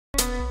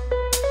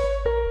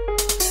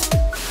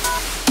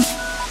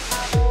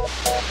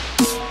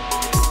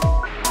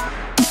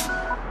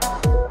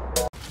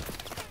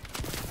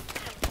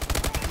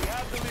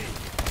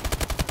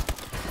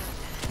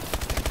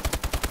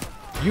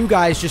You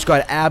guys just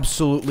got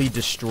absolutely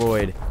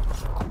destroyed.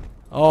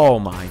 Oh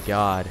my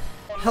god.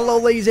 Hello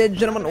ladies and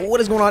gentlemen, what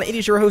is going on? It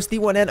is your host, the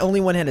one and only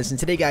ProHenis, and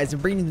today guys,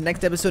 I'm bringing you the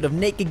next episode of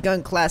Naked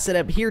Gun class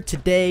setup here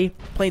today,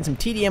 playing some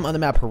TDM on the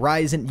map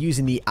Horizon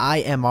using the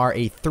IMR,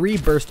 a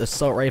 3-burst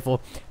assault rifle.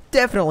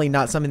 Definitely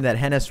not something that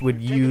Hennis would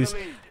use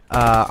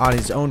on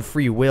his own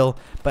free will,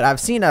 but I've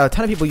seen a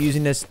ton of people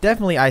using this.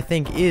 Definitely, I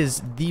think,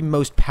 is the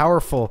most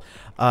powerful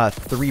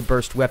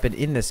 3-burst weapon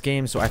in this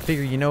game, so I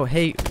figure, you know,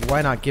 hey,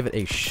 why not give it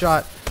a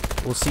shot?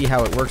 We'll see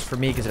how it works for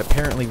me, because it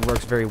apparently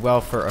works very well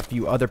for a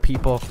few other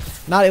people.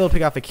 Not able to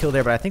pick off a kill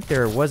there, but I think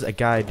there was a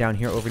guy down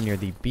here over near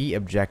the B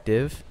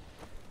objective.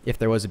 If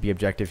there was a B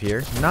objective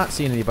here. Not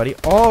seeing anybody.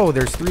 Oh,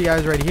 there's 3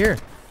 guys right here.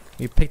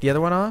 We picked the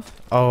other one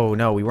off? Oh,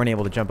 no, we weren't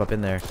able to jump up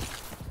in there.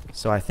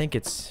 So I think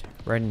it's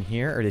right in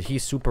here. Or did he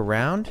swoop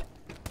around?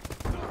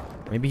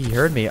 Maybe he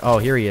heard me. Oh,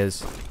 here he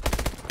is.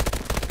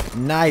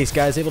 Nice,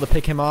 guys. Able to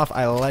pick him off.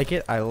 I like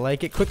it. I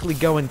like it. Quickly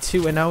going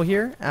 2-0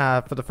 here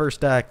for the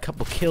first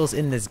couple kills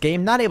in this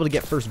game. Not able to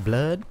get first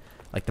blood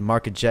like the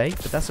Mark of J,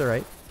 but that's all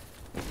right.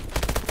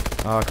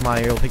 Oh, come on.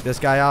 You're able to pick this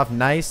guy off.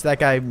 Nice.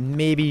 That guy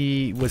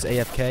maybe was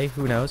AFK.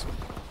 Who knows?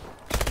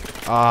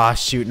 Oh,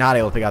 shoot. Not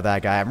able to pick out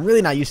that guy. I'm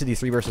really not used to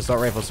these 3-burst assault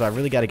rifles, so I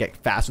really got to get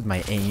fast with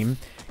my aim,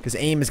 because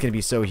aim is going to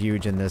be so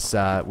huge in this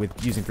with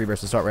using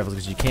 3-burst assault rifles,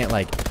 because you can't,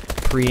 like,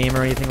 pre-aim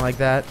or anything like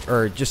that,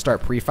 or just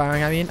start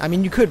pre-firing. I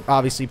mean you could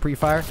obviously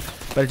pre-fire,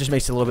 but it just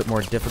makes it a little bit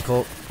more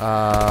difficult.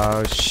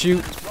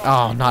 Shoot.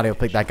 Oh, I'm not able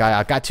to pick that guy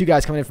out. Got 2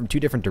 guys coming in from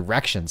 2 different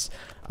directions.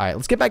 All right,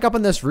 let's get back up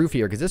on this roof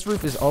here, because this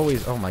roof is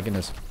always, oh my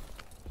goodness,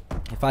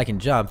 if I can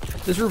jump,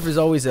 this roof is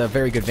always a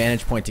very good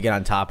vantage point to get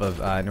on top of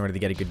in order to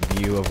get a good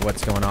view of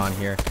what's going on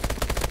here.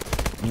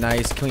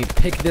 Nice. Can we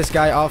pick this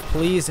guy off,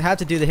 please? Have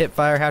to do the hip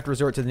fire, have to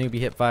resort to the newbie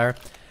hip fire.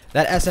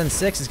 That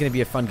SN6 is going to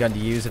be a fun gun to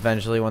use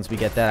eventually once we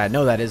get that. I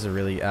know that is a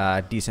really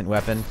decent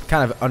weapon.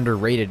 Kind of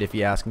underrated if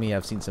you ask me.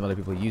 I've seen some other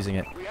people using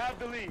it.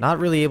 Not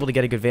really able to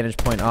get a good vantage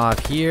point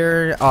off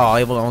here. Oh,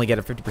 able to only get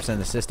a 50%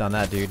 assist on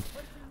that dude.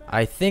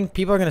 I think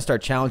people are going to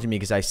start challenging me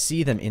because I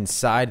see them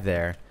inside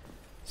there.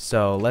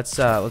 So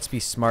let's be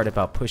smart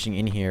about pushing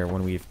in here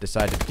when we've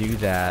decided to do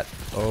that.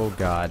 Oh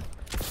god.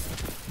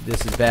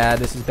 This is bad.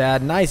 This is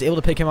bad. Nice. Able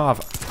to pick him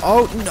off.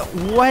 Oh, no.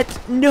 What?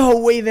 No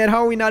way, man.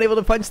 How are we not able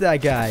to punch that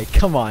guy?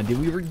 Come on,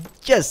 dude. We were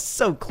just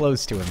so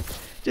close to him.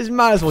 Just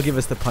might as well give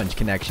us the punch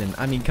connection.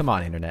 I mean, come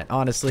on, internet.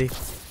 Honestly.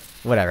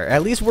 Whatever.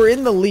 At least we're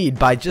in the lead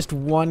by just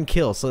 1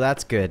 kill, so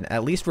that's good.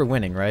 At least we're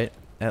winning, right?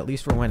 At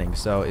least we're winning.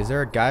 So, is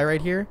there a guy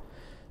right here?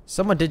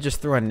 Someone did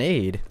just throw a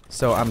nade,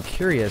 so I'm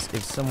curious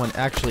if someone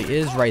actually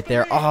is right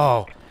there.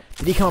 Oh,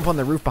 did he come up on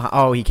the roof behind?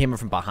 Oh, he came up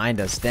from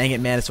behind us. Dang it,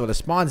 man. So the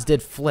spawns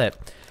did flip,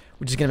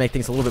 which is going to make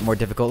things a little bit more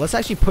difficult. Let's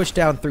actually push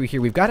down through here.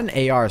 We've got an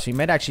AR, so you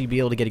might actually be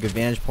able to get a good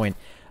vantage point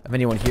of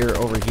anyone here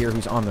over here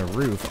who's on the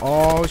roof.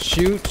 Oh,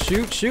 shoot,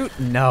 shoot, shoot.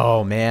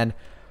 No, man.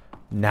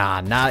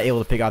 Nah, not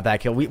able to pick out that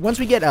kill. Once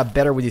we get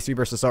better with these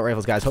 3-burst assault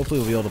rifles, guys, hopefully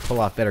we'll be able to pull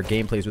off better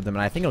gameplays with them,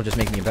 and I think it'll just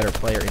make me a better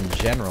player in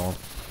general.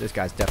 This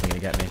guy's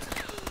definitely going to get me.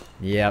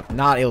 Yep,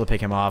 not able to pick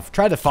him off.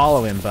 Tried to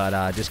follow him,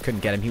 but just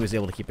couldn't get him. He was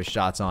able to keep his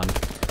shots on.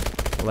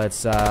 Let's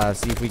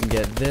see if we can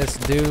get this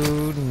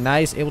dude.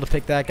 Nice, able to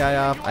pick that guy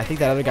off. I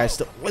think that other guy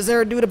still... Was there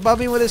a dude above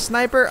me with a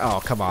sniper?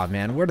 Oh, come on,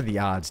 man. What are the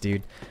odds,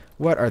 dude?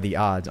 What are the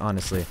odds,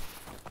 honestly?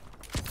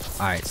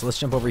 Alright, so let's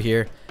jump over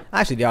here.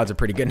 Actually, the odds are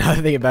pretty good now that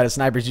I think about it.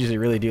 Snipers usually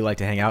really do like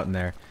to hang out in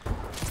there.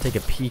 Let's take a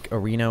peek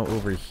arena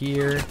over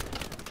here.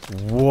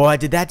 What?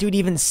 Did that dude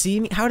even see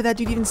me? How did that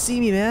dude even see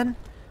me, man?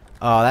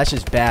 Oh, that's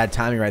just bad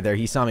timing right there.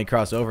 He saw me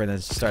cross over and then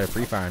just started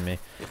pre-firing me.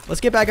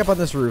 Let's get back up on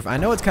this roof. I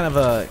know it's kind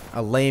of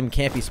a lame,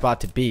 campy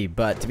spot to be,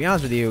 but to be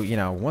honest with you, you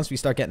know, once we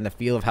start getting the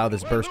feel of how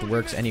this burst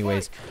works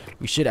anyways,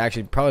 we should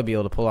actually probably be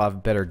able to pull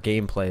off better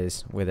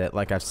gameplays with it,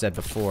 like I've said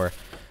before.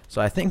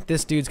 So I think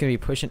this dude's going to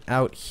be pushing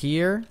out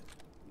here,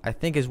 I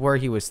think is where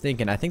he was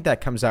thinking. I think that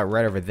comes out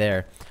right over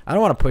there. I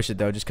don't want to push it,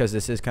 though, just because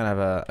this is kind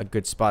of a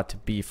good spot to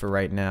be for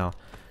right now.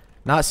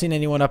 Not seeing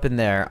anyone up in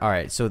there.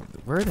 Alright, so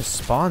where are the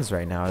spawns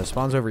right now? Are the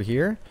spawns over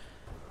here?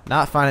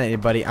 Not finding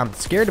anybody. I'm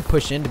scared to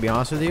push in, to be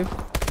honest with you.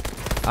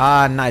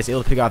 Ah, nice.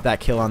 Able to pick off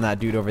that kill on that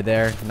dude over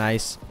there.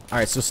 Nice.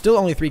 Alright, so still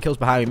only 3 kills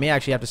behind. We may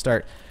actually have to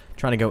start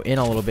trying to go in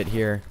a little bit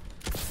here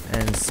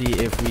and see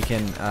if we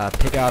can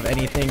pick off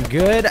anything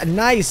good.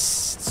 Nice.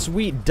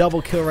 Sweet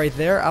double kill right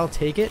there. I'll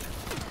take it.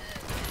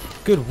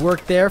 Good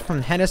work there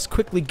from Hennis.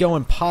 Quickly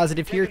going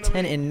positive here.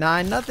 10 and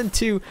 9. Nothing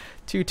too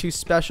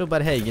special,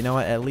 but hey, you know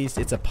what? At least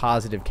it's a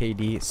positive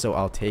KD, so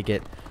I'll take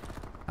it.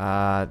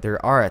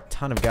 There are a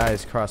ton of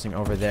guys crossing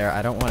over there.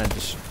 I don't want to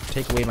just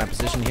take away my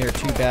position here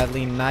too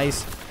badly.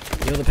 Nice.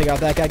 Able to pick out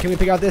that guy. Can we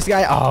pick out this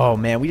guy? Oh,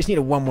 man. We just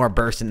needed 1 more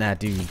burst in that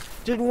dude.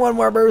 Just 1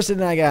 more burst in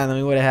that guy, and then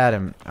we would have had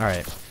him. All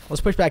right. Let's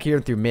push back here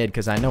through mid,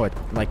 because I know a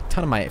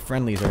ton of my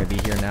friendlies are going to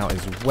be here now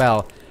as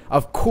well.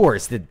 Of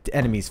course, the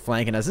enemy's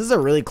flanking us. This is a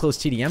really close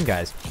TDM,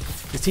 guys.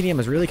 This TDM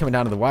is really coming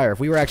down to the wire.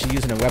 If we were actually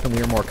using a weapon we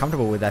were more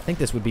comfortable with, I think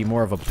this would be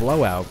more of a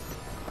blowout,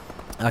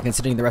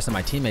 considering the rest of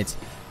my teammates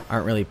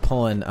aren't really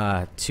pulling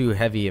too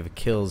heavy of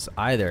kills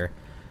either.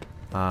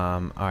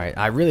 Alright,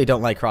 I really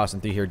don't like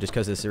crossing through here just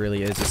because this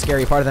really is a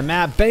scary part of the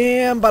map.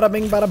 Bam! Bada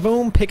bing, bada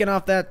boom. Picking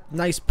off that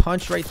nice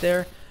punch right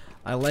there.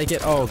 I like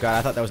it. Oh, God,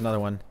 I thought that was another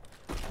one.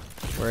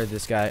 Where is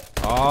this guy?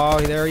 Oh,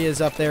 there he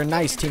is up there.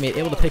 Nice teammate.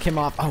 Able to pick him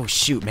off. Oh,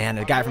 shoot, man.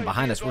 The guy from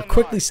behind us. We're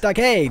quickly stuck.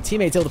 Hey,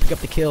 teammate's able to pick up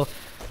the kill.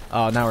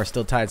 Oh, now we're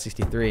still tied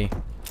 63.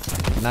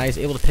 Nice.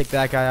 Able to pick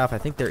that guy off. I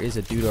think there is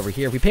a dude over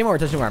here. If we pay more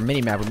attention to our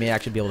mini-map, we may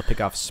actually be able to pick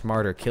off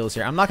smarter kills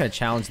here. I'm not going to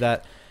challenge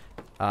that.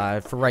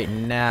 For right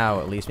now,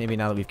 at least. Maybe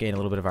now that we've gained a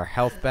little bit of our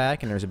health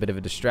back and there's a bit of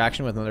a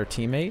distraction with another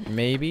teammate.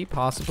 Maybe,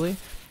 possibly.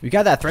 We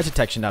got that threat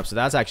detection up, so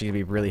that's actually going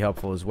to be really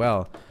helpful as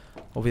well.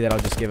 Hopefully that'll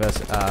just give us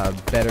a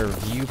better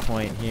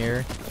viewpoint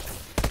here.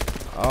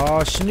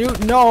 Oh,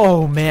 Schnoot.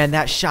 No, man,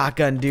 that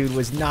shotgun dude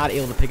was not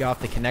able to pick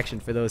off the connection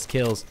for those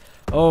kills.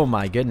 Oh,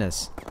 my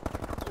goodness.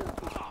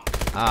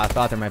 I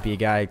thought there might be a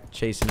guy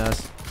chasing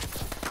us.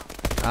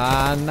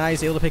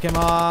 Nice. Able to pick him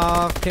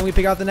off. Can we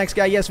pick out the next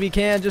guy? Yes, we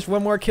can. Just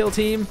one more kill,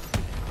 team.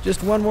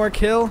 Just one more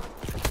kill.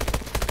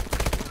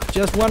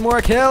 Just one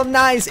more kill.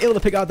 Nice. Able to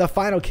pick out the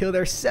final kill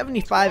there.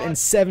 75 and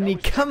 70.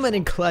 Coming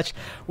in clutch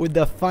with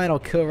the final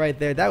kill right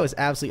there. That was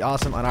absolutely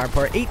awesome on our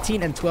part.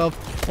 18 and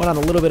 12. Went on a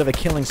little bit of a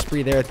killing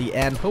spree there at the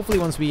end. Hopefully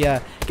once we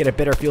get a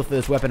better feel for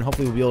this weapon,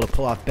 hopefully we'll be able to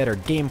pull off better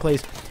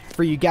gameplays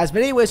for you guys.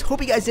 But anyways,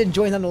 hope you guys did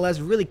enjoy nonetheless.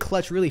 Really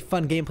clutch, really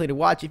fun gameplay to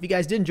watch. If you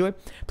guys did enjoy,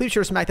 please be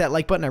sure to smack that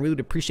like button. I really would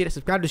appreciate it.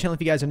 Subscribe to the channel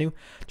if you guys are new.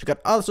 Check out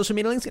all the social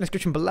media links in the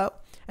description below.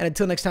 And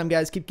until next time,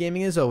 guys, keep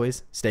gaming as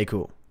always. Stay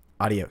cool.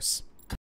 Adios.